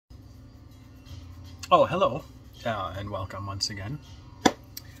Oh, hello, and welcome once again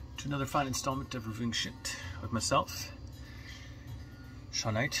to another fine installment of Reviewing Shit with myself,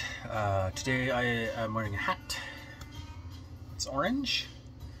 Sean Knight. Today I am wearing a hat. It's orange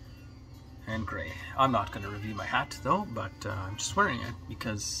and grey. I'm not going to review my hat though, but I'm just wearing it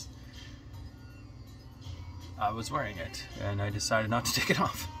because I was wearing it and I decided not to take it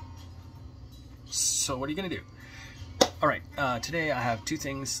off. So what are you going to do? Alright, today I have two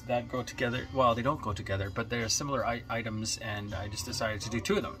things that go together. Well, they don't go together, but they're similar items, and I just decided to do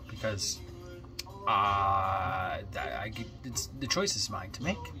two of them because the choice is mine to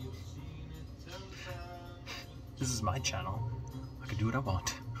make. This is my channel. I can do what I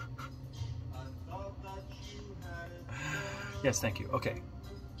want. Yes, thank you. Okay.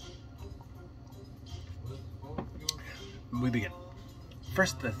 We begin.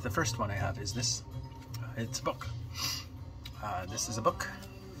 First, the first one I have is this. It's a book. This is a book.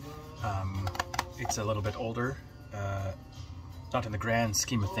 It's a little bit older, not in the grand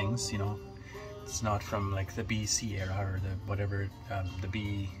scheme of things, you know. It's not from like the BC era or the whatever, the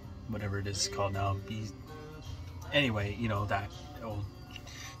B, whatever it is called now. B. Anyway, you know, that old.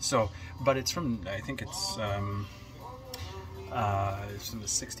 So, but it's from, I think it's from the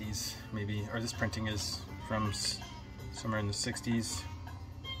 60s maybe, or this printing is from somewhere in the 60s.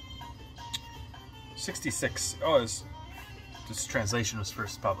 66. Oh, this translation was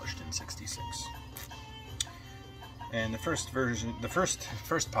first published in 66. And the first version, the first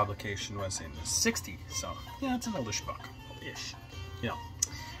publication was in the 60s. So, yeah, it's an oldish book. Ish. You know,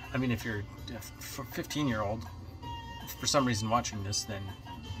 I mean, if you're a 15-year-old, for some reason watching this, then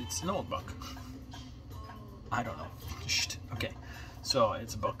it's an old book. I don't know. Okay, so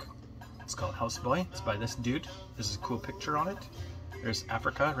it's a book. It's called Houseboy. It's by this dude. There's a cool picture on it. There's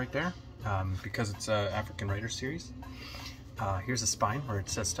Africa right there, because it's an African writer series. Here's a spine where it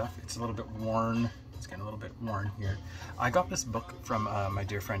says stuff. It's a little bit worn. It's getting a little bit worn here. I got this book from my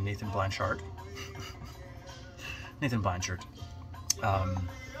dear friend Nathan Blanchard. Nathan Blanchard.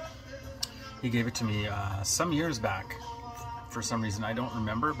 He gave it to me some years back. For some reason I don't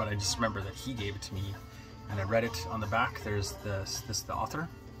remember, but I just remember that he gave it to me, and I read it on the back. There's the author,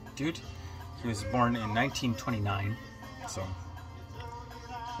 dude. He was born in 1929, so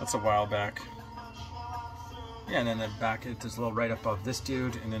that's a while back. Yeah, and then the back, there's a little write-up of this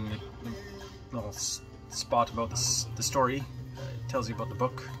dude, and then the little spot about the story. It tells you about the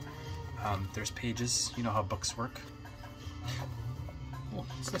book. There's pages. You know how books work. Oh,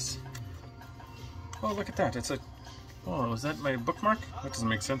 what's this? Oh, look at that. It's a... Oh, is that my bookmark? That doesn't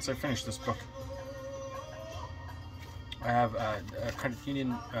make sense. I finished this book. I have a credit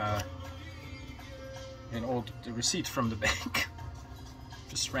union, an old receipt from the bank.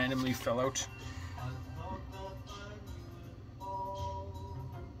 Just randomly fell out.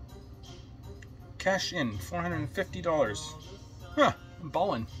 Cash in, $450. Huh, I'm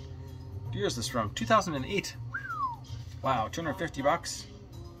ballin'. What year is this from? 2008. Wow, 250 bucks.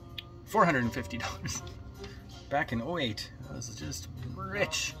 $450. Back in 08. I was just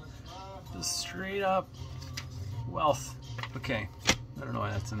rich. Just straight up wealth. Okay, I don't know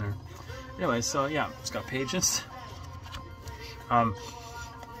why that's in there. Anyway, so yeah, it's got pages. It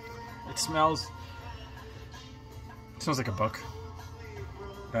smells like a book.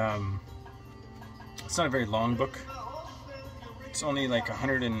 It's not a very long book. It's only like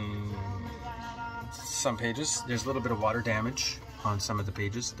 100 and some pages. There's a little bit of water damage on some of the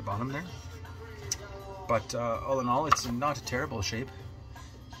pages at the bottom there. But all in all, it's in not a terrible shape.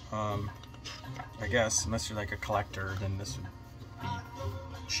 I guess, unless you're like a collector, then this would be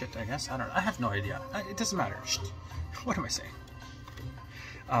shit, I guess. I don't know. I have no idea. It doesn't matter. What am I saying?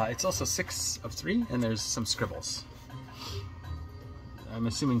 It's also 6 of 3, and there's some scribbles. I'm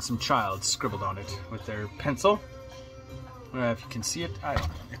assuming some child scribbled on it with their pencil. If you can see it, I don't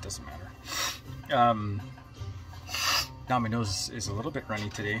know. It doesn't matter. Now my nose is a little bit runny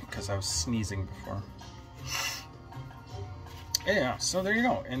today because I was sneezing before. Yeah, so there you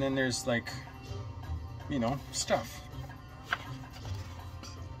go. And then there's like, you know, stuff.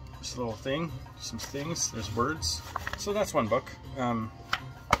 This little thing, some things, there's words. So that's one book.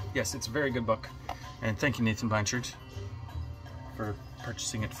 Yes, it's a very good book. And thank you, Nathan Blanchard, for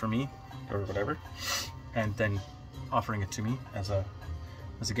purchasing it for me, or whatever, and then offering it to me as a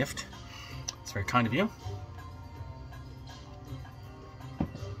gift. It's very kind of you.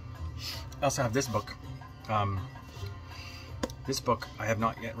 I also have this book. This book I have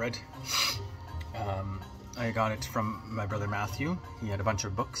not yet read. I got it from my brother Matthew. He had a bunch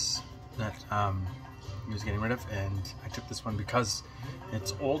of books that he was getting rid of, and I took this one because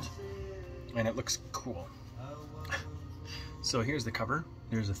it's old and it looks cool. So here's the cover.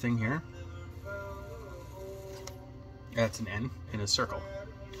 There's a thing here. That's an N in a circle.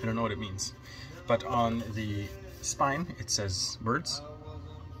 I don't know what it means. But on the spine, it says words.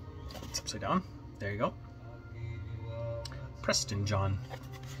 It's upside down. There you go. Preston John.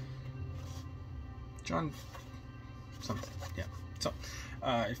 John something. Yeah. So,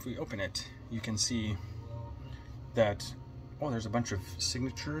 if we open it, you can see that, oh, there's a bunch of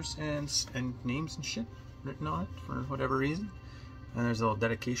signatures and names and shit written on it for whatever reason. And there's a little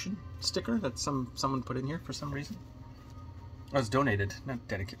dedication sticker that someone put in here for some reason. It was donated, not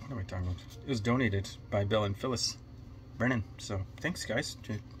dedicated. What am I talking about? It was donated by Bill and Phyllis Brennan. So thanks, guys.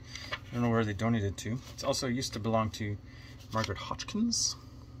 I don't know where they donated to. It's also used to belong to Margaret Hodgkins,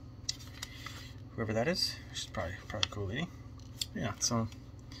 whoever that is. She's probably a cool lady. Yeah. So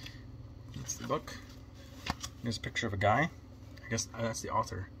that's the book. There's a picture of a guy. I guess that's the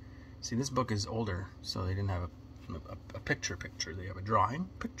author. See, this book is older, so they didn't have a picture. They have a drawing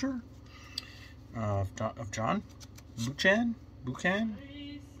picture of John Buchan,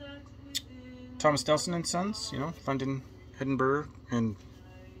 Thomas Delson and Sons, you know, London, Edinburgh, and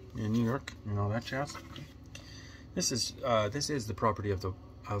New York, and all that jazz. This is the property of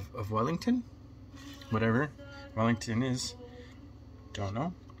Wellington, whatever Wellington is. Don't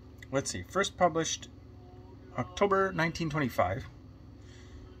know. Let's see. First published October 1925.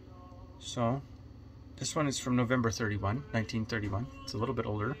 So this one is from November 1931. It's a little bit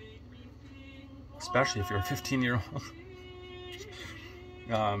older, especially if you're a 15-year-old.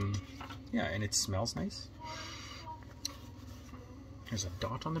 Yeah, and it smells nice. There's a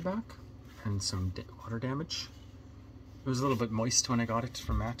dot on the back and some water damage. It was a little bit moist when I got it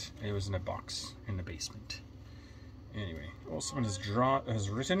from Matt. It was in a box in the basement. Anyway, someone has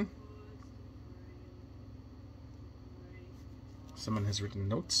written. Someone has written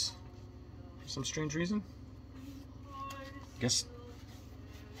notes for some strange reason. Guess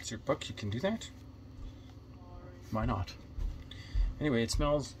it's your book, you can do that. Why not? Anyway, it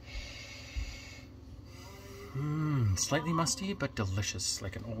smells slightly musty, but delicious,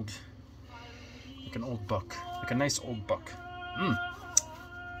 like an old book, like a nice old book.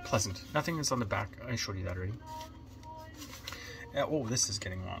 Pleasant. Nothing is on the back. I showed you that already. Oh, this is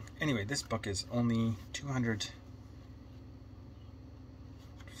getting long. Anyway, this book is only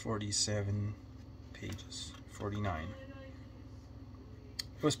 247 pages, 49.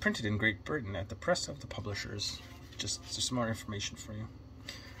 It was printed in Great Britain at the Press of the Publishers. Just some more information for you.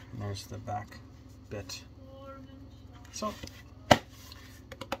 And there's the back bit. So, it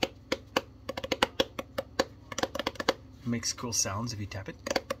makes cool sounds if you tap it.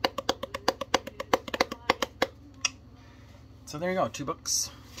 So there you go, two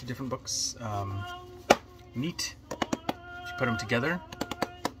different books. Neat. If you put them together,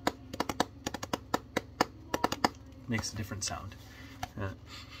 it makes a different sound.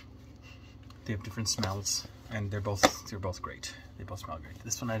 They have different smells, and they're both great. They both smell great.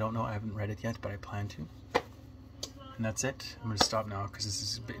 This one I don't know. I haven't read it yet, but I plan to. And that's it. I'm going to stop now because this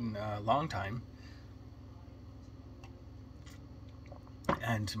has been a long time.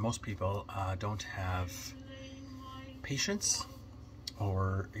 And most people don't have patience,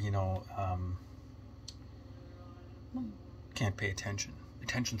 or, you know, can't pay attention.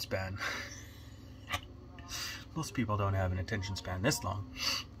 Attention span. Most people don't have an attention span this long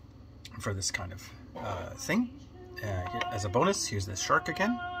for this kind of thing. As a bonus, here's this shark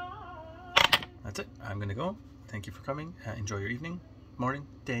again. That's it. I'm going to go. Thank you for coming. Enjoy your evening, morning,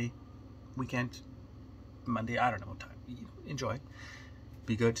 day, weekend, Monday. I don't know what time. Enjoy.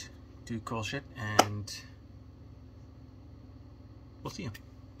 Be good. Do cool shit. And we'll see you.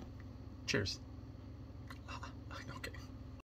 Cheers.